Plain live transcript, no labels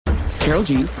Karol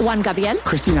G, Juan Gabriel,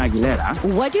 Christina Aguilera.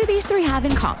 What do these three have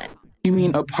in common? You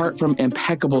mean apart from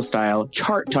impeccable style,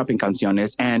 chart-topping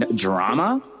canciones, and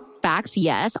drama? Facts,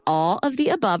 yes, all of the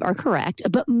above are correct,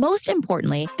 but most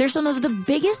importantly, they're some of the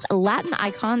biggest Latin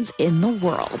icons in the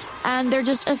world. And they're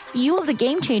just a few of the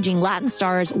game-changing Latin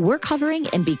stars we're covering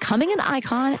in Becoming an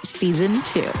Icon Season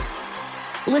 2.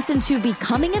 Listen to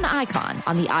Becoming an Icon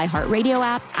on the iHeartRadio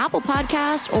app, Apple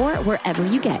Podcasts, or wherever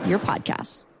you get your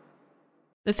podcasts.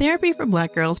 The Therapy for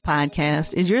Black Girls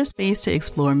podcast is your space to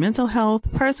explore mental health,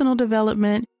 personal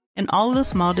development, and all of the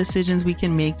small decisions we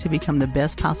can make to become the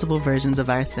best possible versions of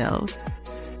ourselves.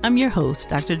 I'm your host,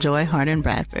 Dr. Joy Harden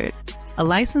Bradford, a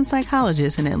licensed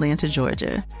psychologist in Atlanta,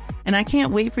 Georgia, and I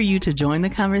can't wait for you to join the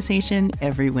conversation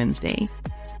every Wednesday.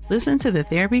 Listen to the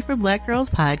Therapy for Black Girls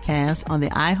podcast on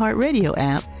the iHeartRadio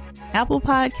app, Apple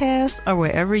Podcasts, or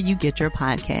wherever you get your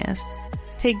podcasts.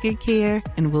 Take good care,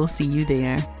 and we'll see you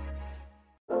there.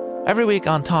 Every week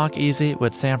on Talk Easy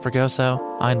with Sam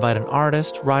Fragoso, I invite an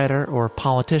artist, writer, or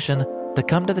politician to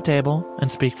come to the table and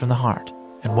speak from the heart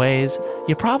in ways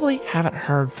you probably haven't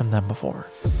heard from them before.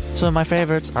 Some of my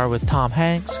favorites are with Tom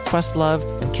Hanks, Questlove,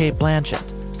 and Cate Blanchett.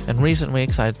 In recent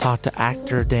weeks, I talked to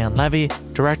actor Dan Levy,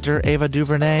 director Ava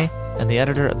DuVernay, and the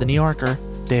editor of The New Yorker,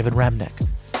 David Remnick.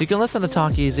 You can listen to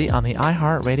Talk Easy on the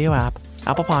iHeartRadio app,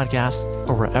 Apple Podcasts,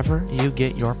 or wherever you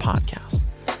get your podcasts.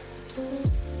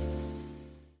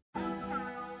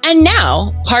 And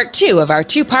now, part 2 of our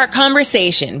 2-part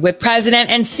conversation with President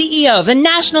and CEO of the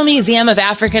National Museum of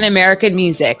African American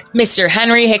Music, Mr.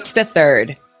 Henry Hicks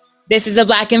III. This is a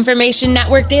Black Information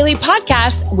Network daily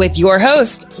podcast with your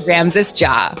host, Ramses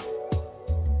Ja.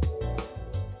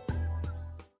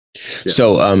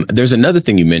 So there's another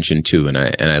thing you mentioned too, and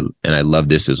I love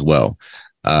this as well.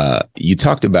 You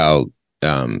talked about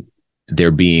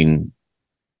there being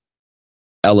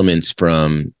elements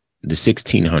from the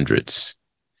 1600s.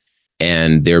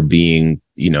 And there being,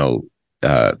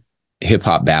 hip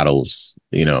hop battles,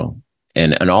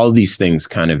 and all of these things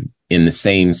kind of in the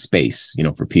same space,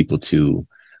 for people to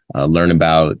learn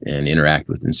about and interact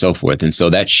with and so forth. And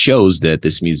so that shows that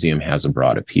this museum has a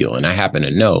broad appeal. And I happen to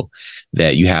know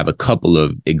that you have a couple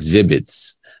of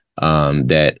exhibits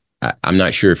that I'm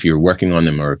not sure if you're working on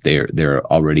them or if they're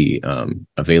already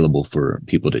available for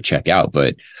people to check out.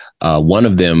 But one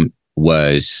of them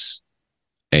was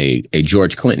a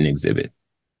George Clinton exhibit.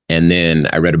 And then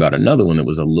I read about another one that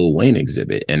was a Lil Wayne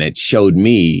exhibit. And it showed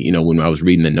me, when I was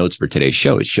reading the notes for today's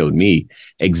show, it showed me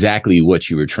exactly what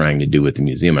you were trying to do with the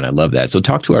museum. And I love that. So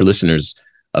talk to our listeners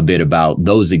a bit about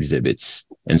those exhibits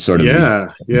and sort of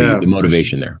the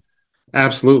motivation there.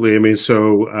 Absolutely. I mean,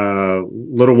 so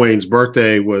Lil Wayne's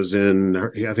birthday was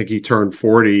I think he turned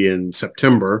 40 in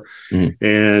September.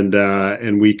 Mm-hmm.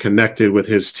 And we connected with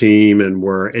his team and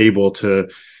were able to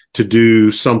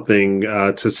do something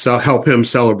to help him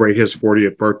celebrate his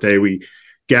 40th birthday. We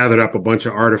gathered up a bunch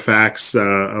of artifacts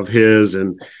of his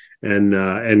and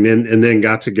then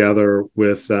got together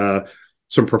with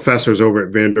some professors over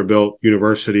at Vanderbilt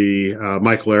University,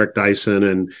 Michael Eric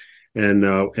Dyson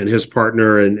and his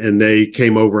partner, and they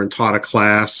came over and taught a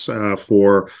class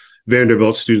for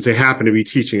Vanderbilt students. They happen to be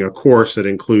teaching a course that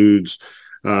includes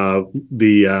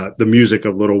the music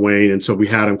of Lil Wayne, and so we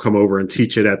had him come over and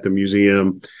teach it at the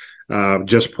museum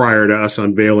just prior to us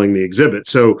unveiling the exhibit.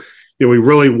 So, we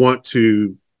really want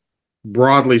to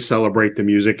broadly celebrate the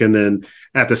music, and then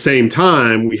at the same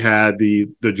time, we had the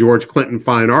George Clinton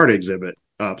Fine Art exhibit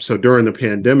up. So during the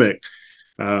pandemic,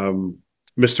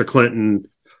 Mr. Clinton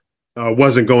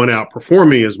wasn't going out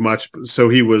performing as much, so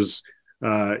he was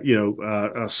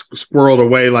squirreled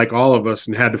away like all of us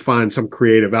and had to find some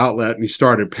creative outlet, and he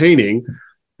started painting.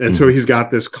 And so he's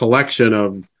got this collection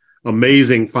of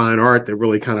amazing fine art that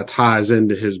really kind of ties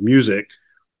into his music.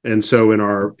 And so in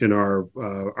our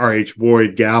R.H.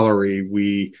 Boyd gallery,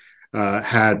 we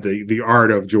had the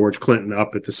art of George Clinton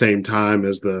up at the same time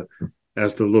as the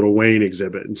Lil Wayne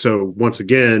exhibit. And so once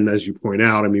again, as you point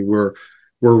out, I mean, we're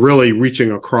really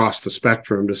reaching across the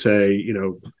spectrum to say,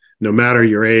 no matter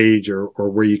your age or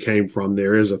where you came from,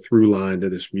 there is a through line to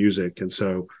this music. And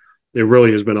so it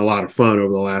really has been a lot of fun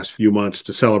over the last few months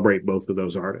to celebrate both of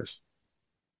those artists.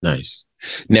 Nice.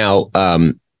 Now,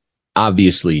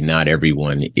 obviously, not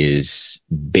everyone is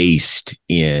based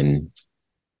in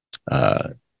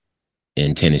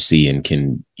Tennessee and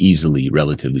can easily,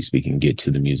 relatively speaking, get to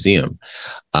the museum.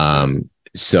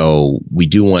 So we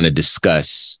do want to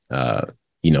discuss,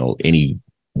 any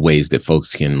ways that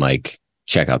folks can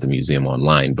check out the museum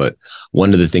online. But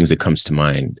one of the things that comes to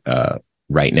mind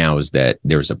right now is that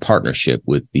there's a partnership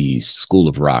with the School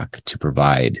of Rock to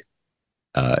provide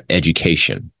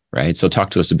education, right? So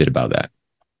talk to us a bit about that.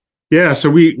 Yeah, so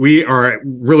we are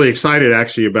really excited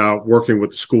actually about working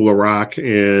with the School of Rock,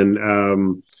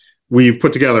 and we've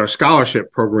put together a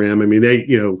scholarship program. I mean,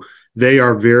 they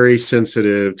are very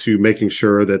sensitive to making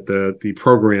sure that the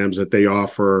programs that they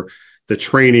offer, the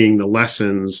training, the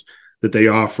lessons that they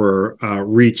offer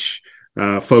reach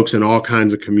folks in all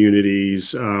kinds of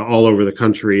communities all over the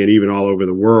country and even all over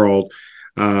the world.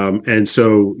 And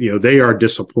so, they are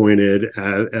disappointed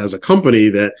as a company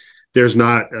that there's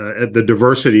not the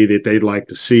diversity that they'd like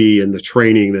to see and the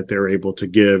training that they're able to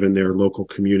give in their local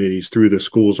communities through the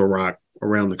Schools of Rock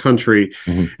around the country.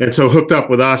 Mm-hmm. And so hooked up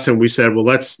with us, and we said, well,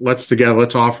 let's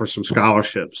offer some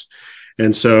scholarships.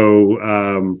 And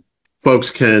so folks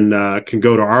can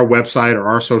go to our website or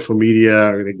our social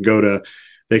media, or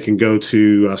they can go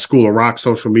to School of Rock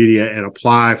social media and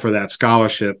apply for that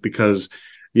scholarship, because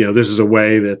this is a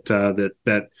way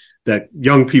that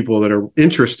young people that are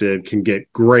interested can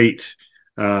get great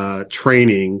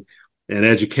training and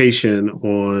education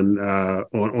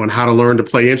on how to learn to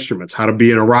play instruments, how to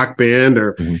be in a rock band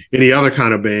or any other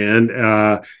kind of band,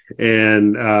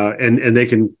 and they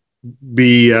can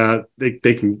be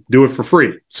they can do it for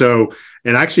free. So,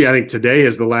 and actually, I think today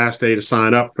is the last day to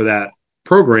sign up for that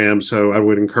program. So I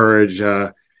would encourage,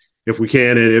 if we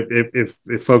can, and if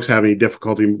folks have any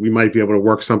difficulty, we might be able to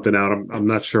work something out. I'm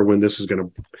not sure when this is going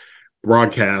to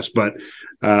broadcast, but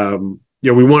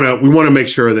we want to make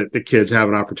sure that the kids have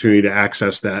an opportunity to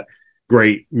access that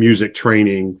great music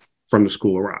training from the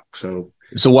School of Rock. So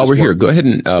while we're here, go ahead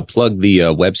and plug the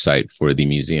website for the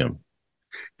museum.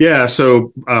 Yeah,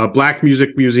 so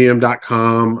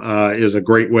blackmusicmuseum.com is a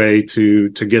great way to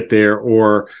get there,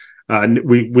 or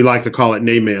we like to call it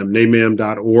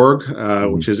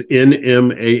NAMAM.org, which is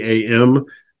NMAAM.org.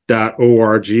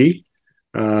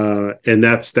 And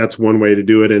that's one way to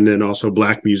do it. And then also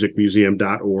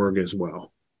blackmusicmuseum.org as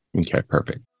well. Okay,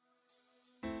 perfect.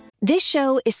 This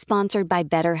show is sponsored by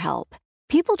BetterHelp.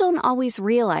 People don't always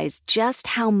realize just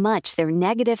how much their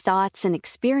negative thoughts and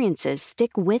experiences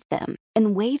stick with them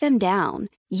and weigh them down.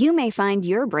 You may find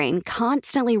your brain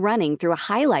constantly running through a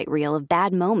highlight reel of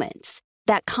bad moments.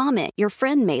 That comment your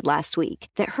friend made last week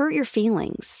that hurt your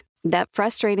feelings. That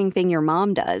frustrating thing your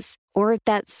mom does. Or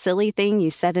that silly thing you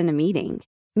said in a meeting.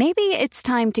 Maybe it's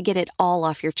time to get it all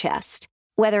off your chest.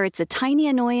 Whether it's a tiny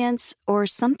annoyance or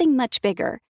something much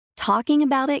bigger, talking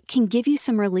about it can give you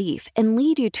some relief and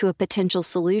lead you to a potential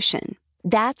solution.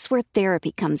 That's where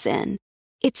therapy comes in.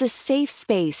 It's a safe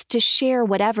space to share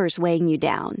whatever's weighing you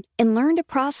down and learn to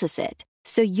process it,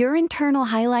 so your internal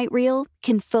highlight reel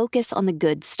can focus on the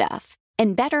good stuff.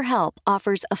 And BetterHelp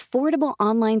offers affordable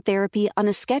online therapy on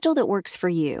a schedule that works for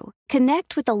you.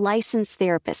 Connect with a licensed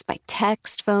therapist by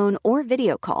text, phone, or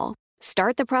video call.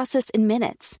 Start the process in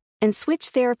minutes and switch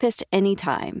therapist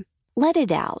anytime. Let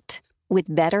it out with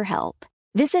BetterHelp.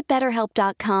 Visit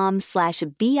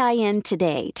BetterHelp.com/BIN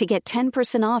today to get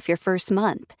 10% off your first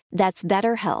month. That's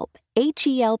BetterHelp,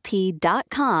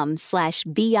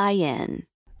 HELP.com/BIN.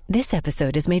 This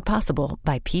episode is made possible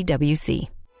by PwC.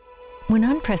 When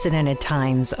unprecedented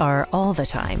times are all the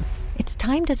time, it's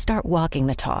time to start walking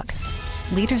the talk.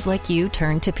 Leaders like you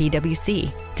turn to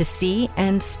PwC to see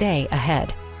and stay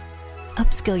ahead.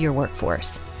 Upskill your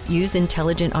workforce, use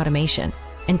intelligent automation,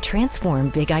 and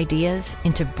transform big ideas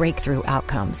into breakthrough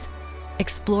outcomes.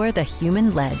 Explore the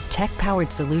human-led,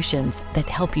 tech-powered solutions that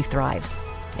help you thrive.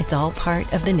 It's all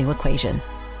part of The New Equation.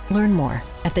 Learn more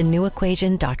at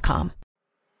thenewequation.com.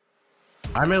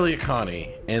 I'm Elliot Connie,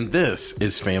 and this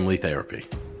is Family Therapy.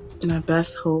 My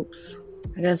best hopes,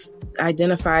 I guess,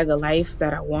 identify the life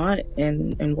that I want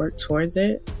and work towards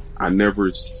it. I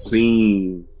never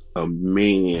seen a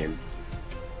man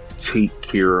take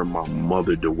care of my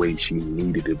mother the way she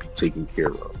needed to be taken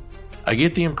care of. I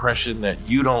get the impression that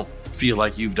you don't feel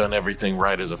like you've done everything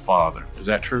right as a father. Is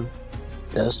that true?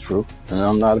 That's true, and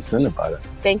I'm not offended by that.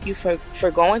 Thank you for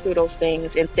going through those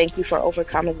things, and thank you for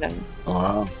overcoming them.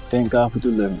 Thank God for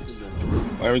deliverance.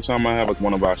 Every time I have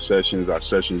one of our sessions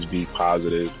be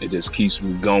positive. It just keeps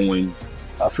me going.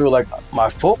 I feel like my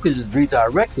focus is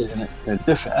redirected in a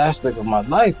different aspect of my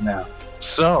life now.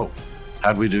 So,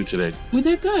 how'd we do today? We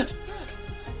did good.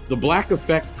 The Black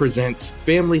Effect presents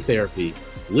Family Therapy.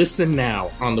 Listen now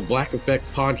on the Black Effect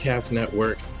Podcast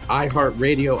Network,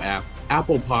 iHeartRadio app,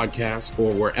 Apple Podcasts,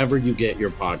 or wherever you get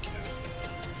your podcasts.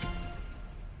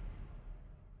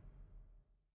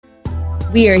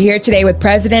 We are here today with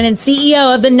President and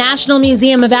CEO of the National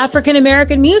Museum of African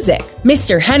American Music,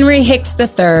 Mr. Henry Hicks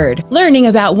III, learning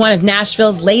about one of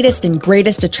Nashville's latest and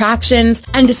greatest attractions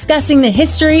and discussing the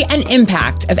history and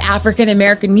impact of African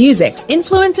American music's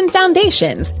influence and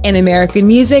foundations in American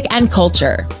music and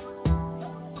culture.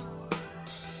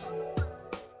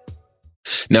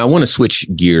 Now, I want to switch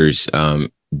gears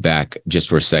back just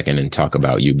for a second and talk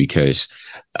about you, because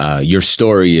your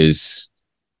story is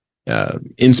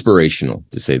inspirational,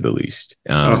 to say the least.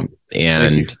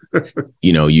 And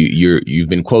you've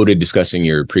been quoted discussing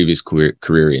your previous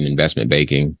career in investment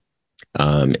banking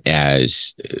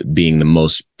as being the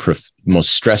most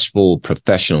stressful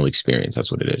professional experience.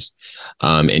 That's what it is.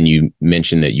 And you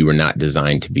mentioned that you were not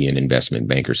designed to be an investment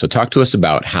banker. So talk to us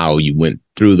about how you went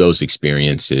through those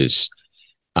experiences,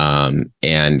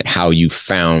 and how you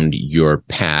found your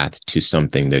path to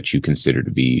something that you consider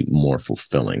to be more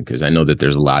fulfilling. Because I know that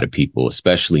there's a lot of people,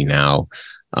 especially now,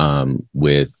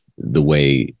 with the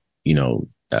way,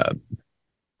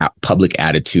 public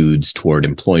attitudes toward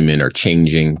employment are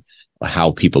changing,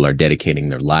 how people are dedicating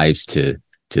their lives to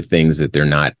things that they're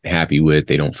not happy with.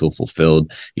 They don't feel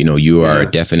fulfilled. You are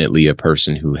definitely a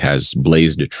person who has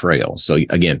blazed a trail. So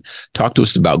again, talk to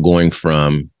us about going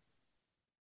from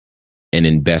an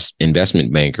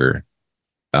investment banker,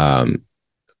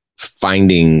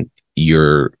 finding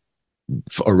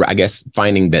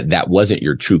finding that wasn't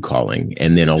your true calling,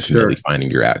 and then ultimately finding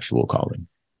your actual calling.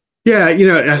 Yeah,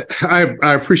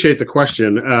 I appreciate the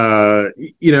question.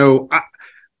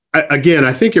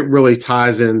 I think it really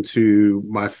ties into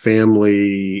my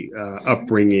family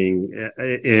upbringing,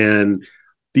 and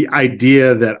the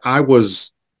idea that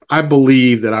I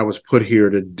believe that I was put here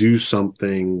to do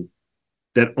something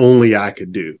that only I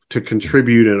could do, to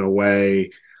contribute in a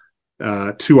way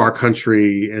to our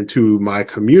country and to my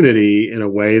community in a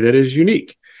way that is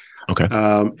unique. Okay.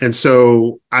 And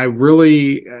so I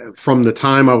really, from the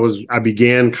time I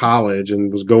began college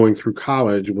and was going through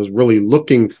college, was really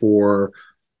looking for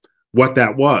what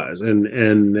that was.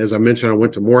 And as I mentioned, I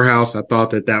went to Morehouse. I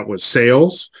thought that was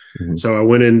sales. Mm-hmm. So I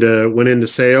went into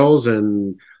sales,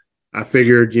 and I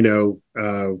figured,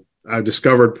 I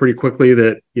discovered pretty quickly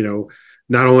that,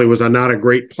 not only was I not a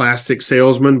great plastic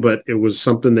salesman, but it was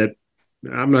something that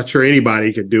I'm not sure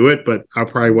anybody could do it, but I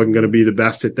probably wasn't going to be the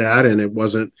best at that. And it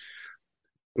wasn't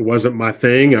my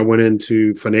thing. I went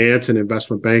into finance and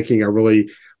investment banking.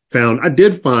 I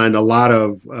did find a lot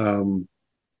of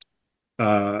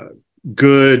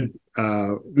good,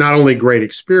 not only great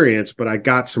experience, but I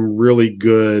got some really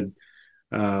good,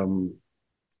 I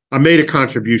made a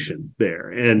contribution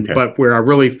there. But where I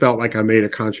really felt like I made a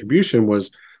contribution was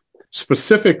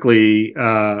specifically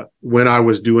when I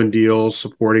was doing deals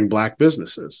supporting Black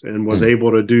businesses, and was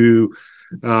able to do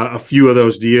a few of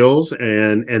those deals.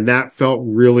 And that felt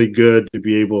really good to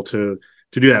be able to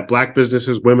do that. Black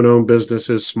businesses, women-owned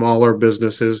businesses, smaller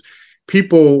businesses,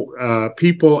 people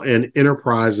and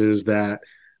enterprises that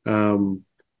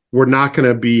were not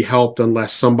going to be helped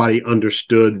unless somebody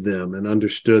understood them and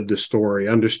understood the story,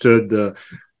 understood the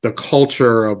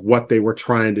culture of what they were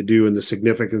trying to do and the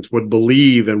significance, would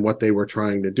believe in what they were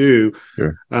trying to do.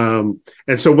 Sure. And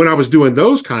so when I was doing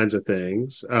those kinds of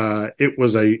things, it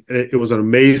was an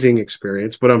amazing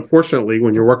experience. But unfortunately,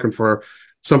 when you're working for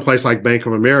someplace like Bank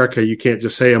of America, you can't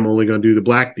just say, I'm only going to do the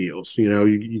Black deals.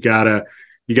 You gotta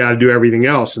do everything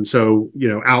else. And so,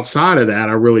 outside of that,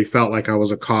 I really felt like I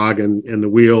was a cog in the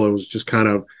wheel. It was just kind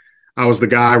of, I was the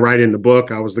guy writing the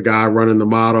book. I was the guy running the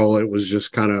model. It was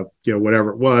just kind of,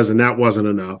 whatever it was. And that wasn't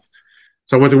enough.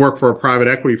 So I went to work for a private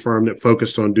equity firm that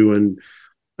focused on doing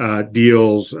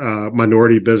deals,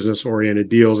 minority business oriented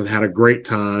deals, and had a great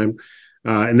time.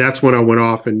 And that's when I went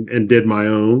off and did my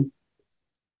own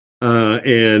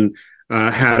and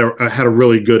had a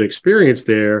really good experience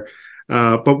there.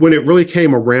 But when it really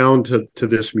came around to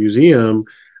this museum,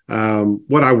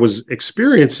 what I was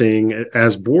experiencing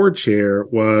as board chair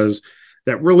was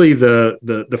that really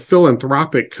the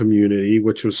philanthropic community,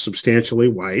 which was substantially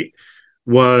white,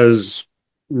 was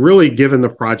really giving the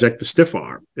project the stiff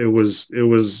arm. It was,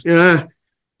 why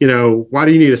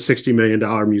do you need a $60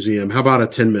 million museum? How about a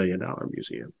 $10 million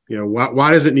museum?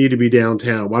 Why does it need to be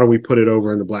downtown? Why don't we put it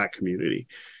over in the Black community?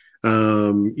 Why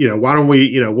don't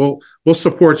we, we'll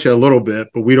support you a little bit,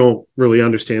 but we don't really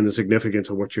understand the significance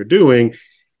of what you're doing.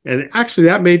 And actually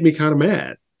that made me kind of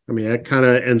mad.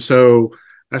 And so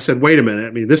I said, wait a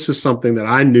minute. This is something that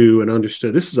I knew and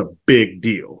understood. This is a big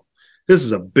deal. This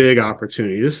is a big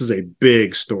opportunity. This is a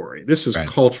big story. This is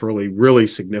culturally really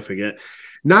significant,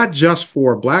 not just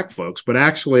for Black folks, but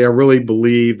actually I really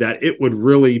believe that it would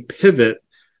really pivot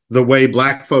the way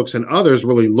Black folks and others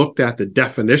really looked at the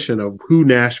definition of who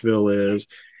Nashville is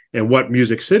and what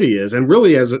Music City is. And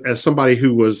really as somebody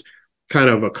who was kind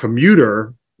of a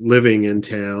commuter living in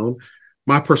town,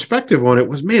 my perspective on it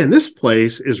was, man, this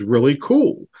place is really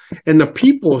cool. And the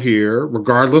people here,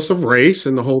 regardless of race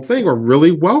and the whole thing, are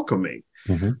really welcoming.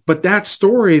 Mm-hmm. But that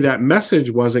story, that message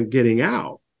wasn't getting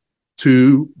out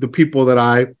to the people that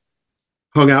I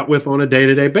hung out with on a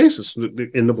day-to-day basis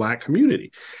in the Black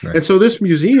community. Right. And so this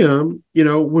museum,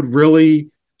 would really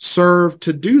serve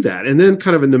to do that. And then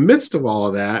kind of in the midst of all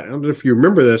of that, I don't know if you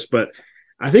remember this, but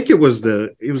I think it was the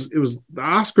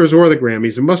Oscars or the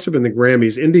Grammys. It must have been the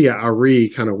Grammys. India Arie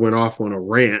kind of went off on a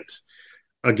rant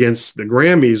against the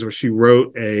Grammys where she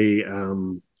wrote a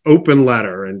open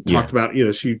letter and talked about,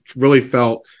 she really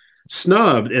felt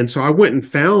snubbed. And so I went and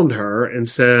found her and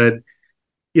said,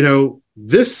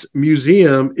 this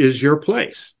museum is your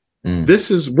place. We're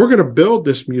going to build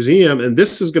this museum, and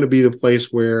this is going to be the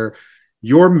place where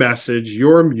your message,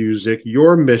 your music,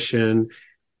 your mission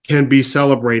can be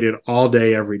celebrated all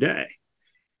day, every day.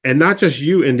 And not just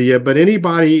you, India, but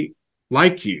anybody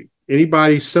like you,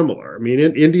 anybody similar. I mean,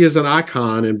 India is an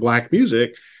icon in Black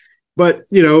music, but,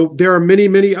 there are many,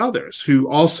 many others who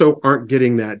also aren't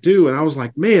getting that due. And I was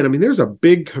like, man, I mean, there's a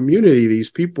big community,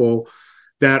 these people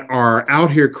that are out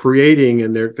here creating,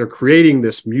 and they're creating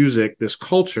this music, this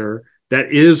culture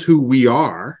that is who we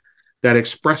are, that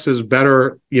expresses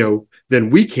better, than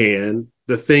we can,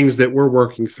 the things that we're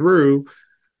working through,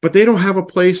 but they don't have a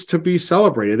place to be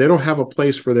celebrated. They don't have a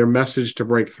place for their message to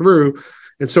break through.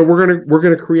 And so we're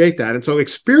going to create that. And so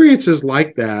experiences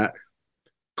like that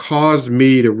caused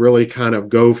me to really kind of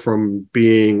go from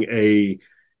being a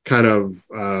kind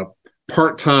of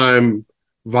part-time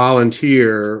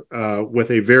volunteer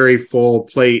with a very full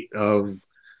plate of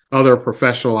other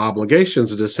professional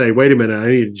obligations to say, wait a minute, I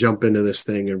need to jump into this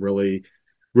thing and really,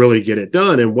 really get it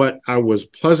done. And what I was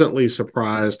pleasantly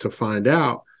surprised to find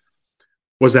out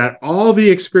was that all the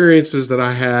experiences that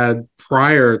I had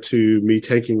prior to me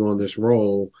taking on this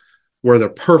role were the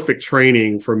perfect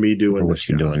training for me doing what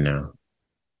you're doing now.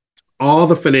 All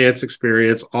the finance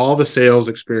experience, all the sales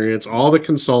experience, all the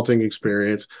consulting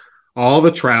experience, all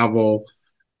the travel,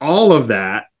 all of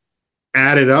that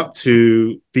added up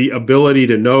to the ability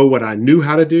to know what I knew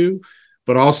how to do,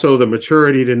 but also the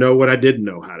maturity to know what I didn't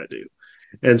know how to do.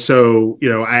 And so,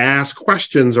 I asked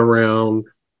questions around,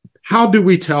 how do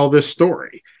we tell this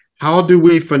story? How do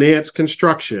we finance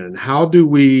construction? How do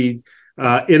we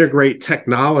integrate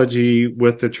technology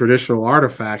with the traditional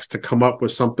artifacts to come up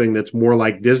with something that's more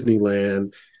like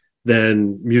Disneyland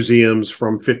than museums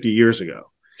from 50 years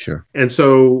ago? Sure. And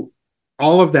so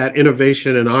all of that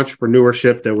innovation and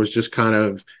entrepreneurship that was just kind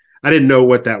of, I didn't know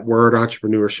what that word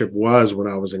entrepreneurship was when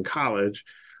I was in college,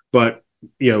 but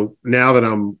now that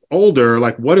I'm older,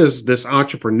 like, what does this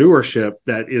entrepreneurship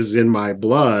that is in my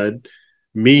blood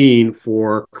mean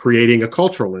for creating a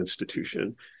cultural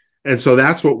institution? And so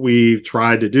that's what we've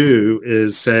tried to do,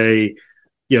 is say,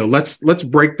 let's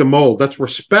break the mold. Let's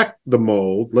respect the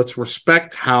mold. Let's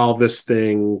respect how this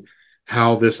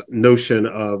notion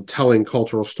of telling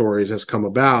cultural stories has come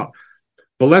about.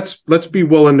 But let's be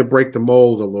willing to break the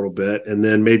mold a little bit, and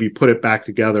then maybe put it back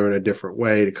together in a different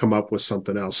way to come up with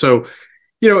something else. So,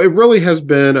 it really has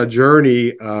been a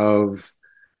journey of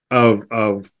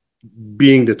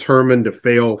being determined to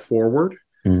fail forward,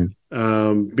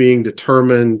 being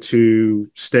determined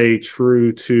to stay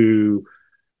true to,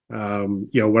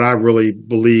 what I really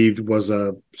believed was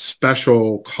a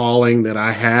special calling that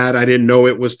I had. I didn't know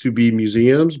it was to be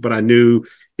museums, but I knew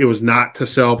it was not to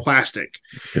sell plastic.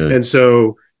 Good. And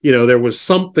so, there was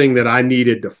something that I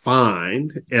needed to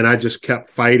find, and I just kept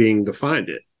fighting to find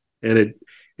it.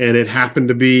 And it happened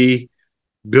to be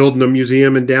building a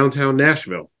museum in downtown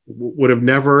Nashville. Would have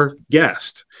never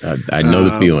guessed. I know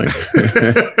the feeling.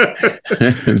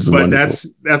 But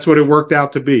wonderful. That's what it worked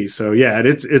out to be. So yeah,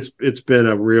 it's been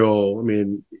a real,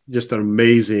 just an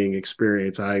amazing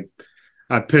experience. I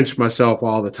pinch myself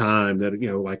all the time that,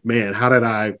 like, man, how did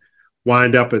I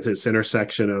wind up at this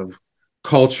intersection of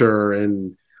culture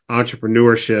and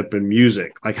entrepreneurship and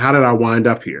music? Like, how did I wind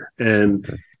up here? And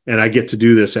I get to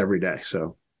do this every day.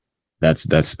 So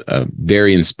that's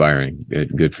very inspiring.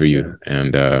 Good for you.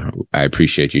 And I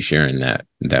appreciate you sharing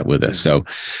that with us.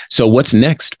 So what's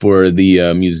next for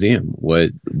the museum?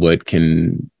 What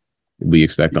can we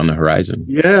expect on the horizon?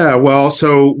 Yeah, well,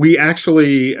 so we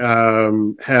actually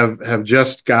have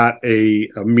just got a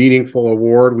meaningful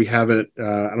award. We haven't,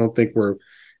 I don't think we're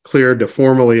cleared to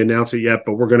formally announce it yet,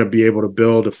 but we're going to be able to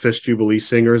build a Fisk Jubilee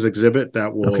Singers exhibit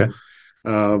that will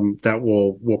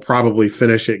we'll probably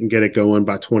finish it and get it going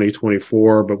by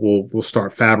 2024, but we'll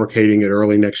start fabricating it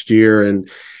early next year, and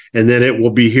then it will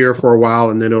be here for a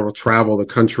while, and then it'll travel the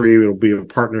country. It'll be a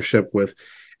partnership with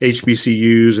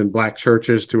HBCUs and Black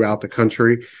churches throughout the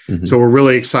country. Mm-hmm. So we're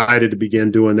really excited to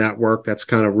begin doing that work. That's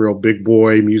kind of real big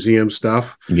boy museum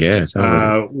stuff. Yes.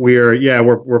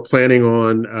 We're planning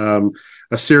on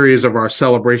a series of our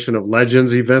Celebration of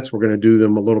Legends events. We're going to do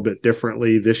them a little bit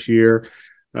differently this year.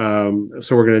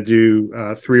 So we're going to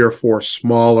do 3 or 4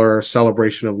 smaller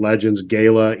Celebration of Legends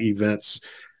gala events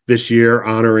this year,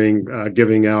 honoring,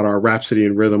 giving out our Rhapsody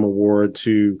in Rhythm Award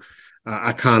to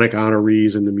iconic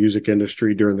honorees in the music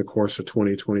industry during the course of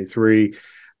 2023.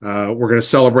 We're going to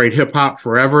celebrate hip hop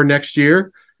forever next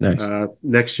year. Nice.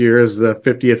 Next year is the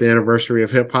 50th anniversary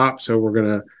of hip hop, so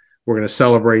we're gonna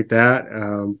celebrate that.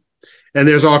 And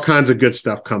there's all kinds of good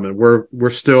stuff coming. We're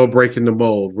still breaking the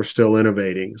mold. We're still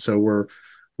innovating. So we're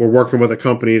working with a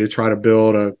company to try to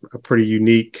build a pretty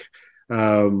unique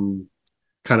kind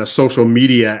of social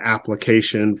media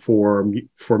application for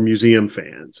museum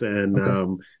fans, and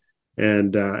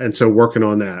okay. So working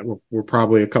on that. We're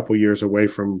probably a couple years away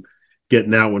from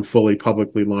getting that one fully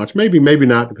publicly launched. Maybe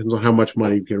not. Depends on how much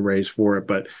money you can raise for it.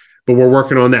 But we're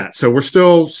working on that. So we're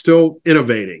still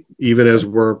innovating, even as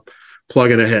we're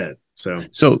plugging ahead. So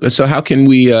how can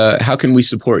we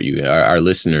support you, our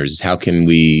listeners? How can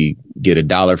we get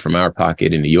 $1 from our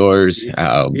pocket into yours?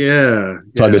 Plug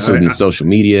us in social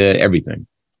media, everything.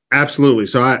 Absolutely.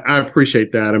 So I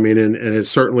appreciate that. I mean, and it's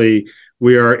certainly,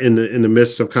 we are in the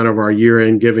midst of kind of our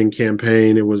year-end giving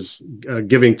campaign. It was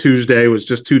Giving Tuesday was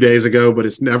just 2 days ago, but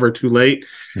it's never too late.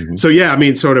 Mm-hmm. So yeah, I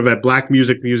mean, sort of at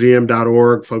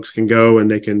blackmusicmuseum.org, folks can go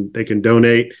and they can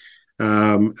donate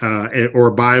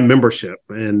or buy a membership,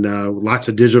 and lots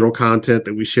of digital content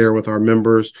that we share with our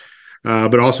members.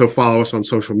 But also follow us on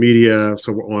social media.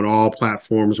 So we're on all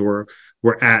platforms. We're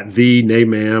at the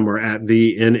NAMAM or at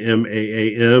the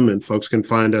NMAAM, and folks can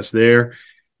find us there.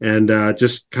 And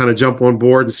just kind of jump on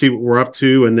board and see what we're up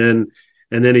to, and then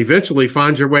eventually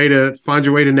find your way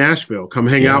to Nashville. Come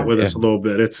hang out with us a little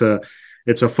bit. It's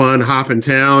a fun hop in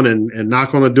town, and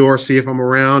knock on the door, see if I'm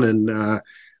around, and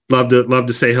love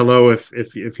to say hello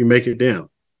if you make it down.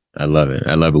 I love it.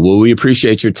 Well, we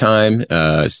appreciate your time,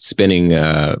 spending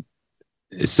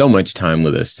so much time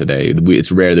with us today.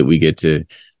 It's rare that we get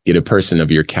a person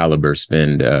of your caliber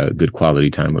spend good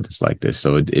quality time with us like this.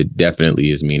 So it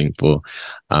definitely is meaningful.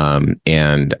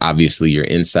 And obviously your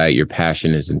insight, your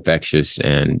passion is infectious,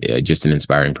 and just an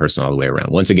inspiring person all the way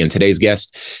around. Once again, today's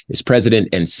guest is President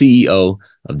and CEO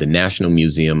of the National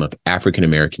Museum of African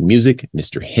American Music,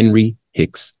 Mr. Henry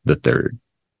Hicks III.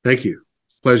 Thank you.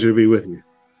 Pleasure to be with you.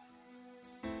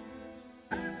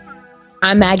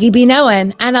 I'm Maggie B.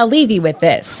 Nowen, and I'll leave you with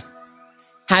this.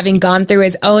 Having gone through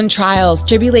his own trials,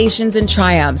 tribulations, and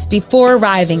triumphs before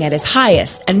arriving at his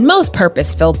highest and most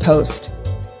purpose-filled post,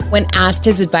 when asked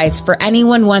his advice for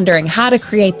anyone wondering how to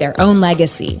create their own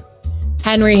legacy,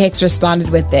 Henry Hicks responded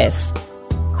with this,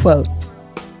 quote,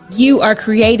 "You are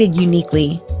created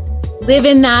uniquely. Live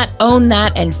in that, own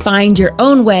that, and find your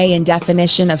own way and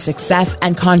definition of success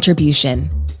and contribution.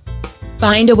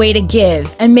 Find a way to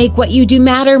give and make what you do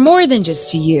matter more than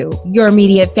just to you, your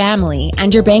immediate family,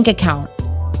 and your bank account.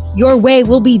 Your way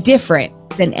will be different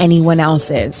than anyone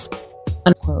else's."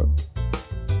 Unquote.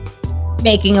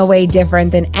 Making a way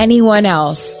different than anyone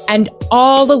else, and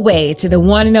all the way to the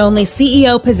one and only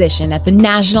CEO position at the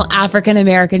National African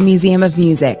American Museum of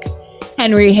Music,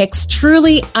 Henry Hicks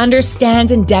truly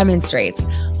understands and demonstrates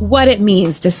what it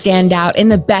means to stand out in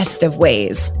the best of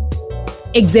ways.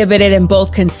 Exhibited in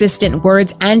both consistent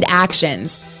words and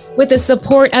actions, with the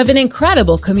support of an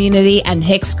incredible community and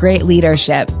Hicks' great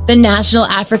leadership, the National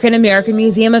African American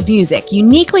Museum of Music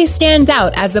uniquely stands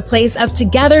out as a place of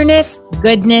togetherness,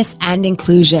 goodness, and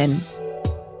inclusion.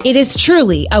 It is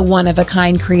truly a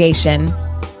one-of-a-kind creation.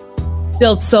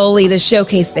 Built solely to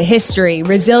showcase the history,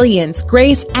 resilience,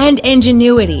 grace, and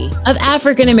ingenuity of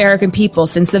African American people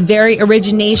since the very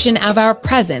origination of our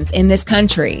presence in this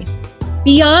country.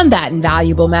 Beyond that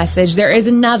invaluable message, there is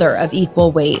another of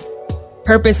equal weight.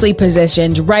 Purposely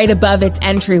positioned right above its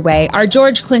entryway are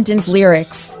George Clinton's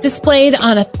lyrics, displayed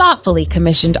on a thoughtfully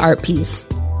commissioned art piece,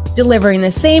 delivering the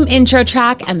same intro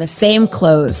track and the same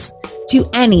close to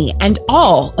any and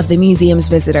all of the museum's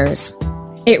visitors.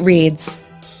 It reads,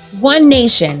 "One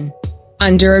nation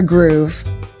under a groove."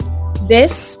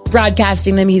 This,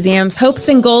 broadcasting the museum's hopes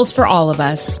and goals for all of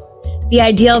us, the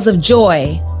ideals of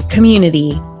joy,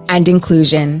 community, and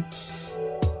inclusion.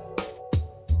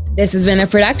 This has been a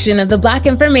production of the Black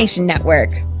Information Network.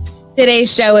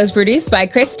 Today's show is produced by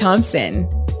Chris Thompson.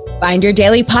 Find your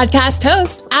daily podcast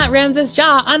host at Ramses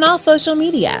Jah on all social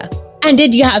media. And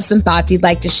did you have some thoughts you'd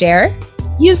like to share?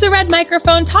 Use the red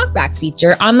microphone talkback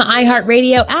feature on the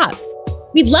iHeartRadio app.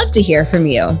 We'd love to hear from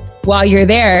you. While you're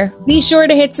there, be sure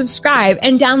to hit subscribe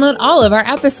and download all of our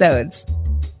episodes.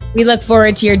 We look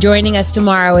forward to your joining us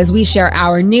tomorrow as we share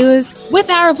our news with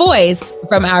our voice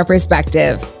from our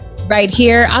perspective, right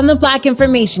here on the Black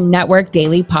Information Network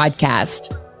Daily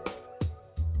Podcast.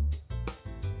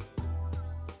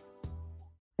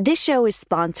 This show is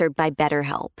sponsored by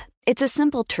BetterHelp. It's a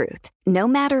simple truth. No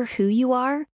matter who you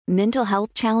are, mental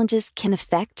health challenges can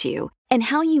affect you, and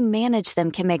how you manage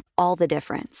them can make all the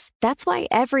difference. That's why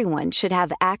everyone should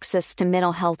have access to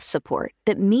mental health support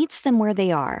that meets them where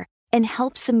they are and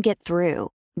helps them get through.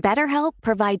 BetterHelp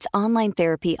provides online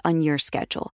therapy on your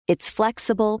schedule. It's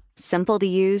flexible, simple to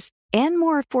use, and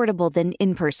more affordable than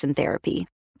in-person therapy.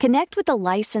 Connect with a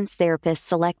licensed therapist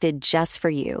selected just for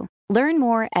you. Learn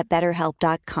more at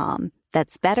BetterHelp.com.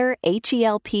 That's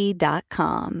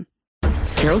BetterHelp.com.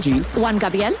 Carol G, Juan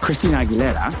Gabriel, Christina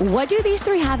Aguilera. What do these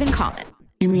three have in common?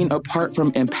 You mean apart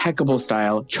from impeccable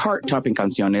style, chart-topping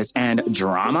canciones, and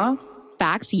drama?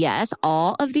 Facts, yes,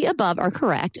 all of the above are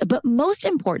correct, but most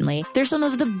importantly, they're some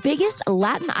of the biggest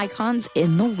Latin icons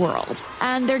in the world.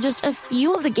 And they're just a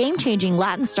few of the game-changing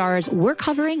Latin stars we're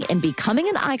covering in Becoming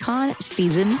an Icon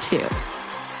Season 2.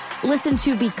 Listen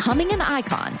to Becoming an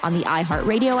Icon on the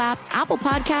iHeartRadio app, Apple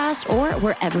Podcasts, or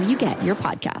wherever you get your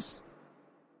podcasts.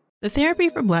 The Therapy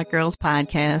for Black Girls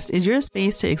podcast is your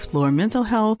space to explore mental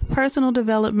health, personal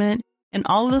development, and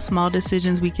all of the small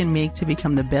decisions we can make to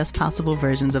become the best possible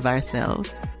versions of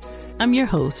ourselves. I'm your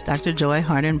host, Dr. Joy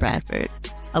Harden Bradford,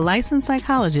 a licensed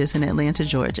psychologist in Atlanta,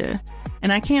 Georgia,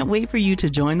 and I can't wait for you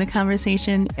to join the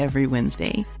conversation every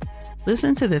Wednesday.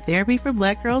 Listen to the Therapy for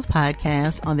Black Girls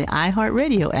podcast on the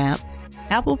iHeartRadio app,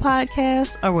 Apple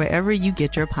Podcasts, or wherever you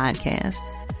get your podcasts.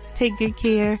 Take good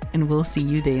care, and we'll see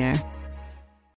you there.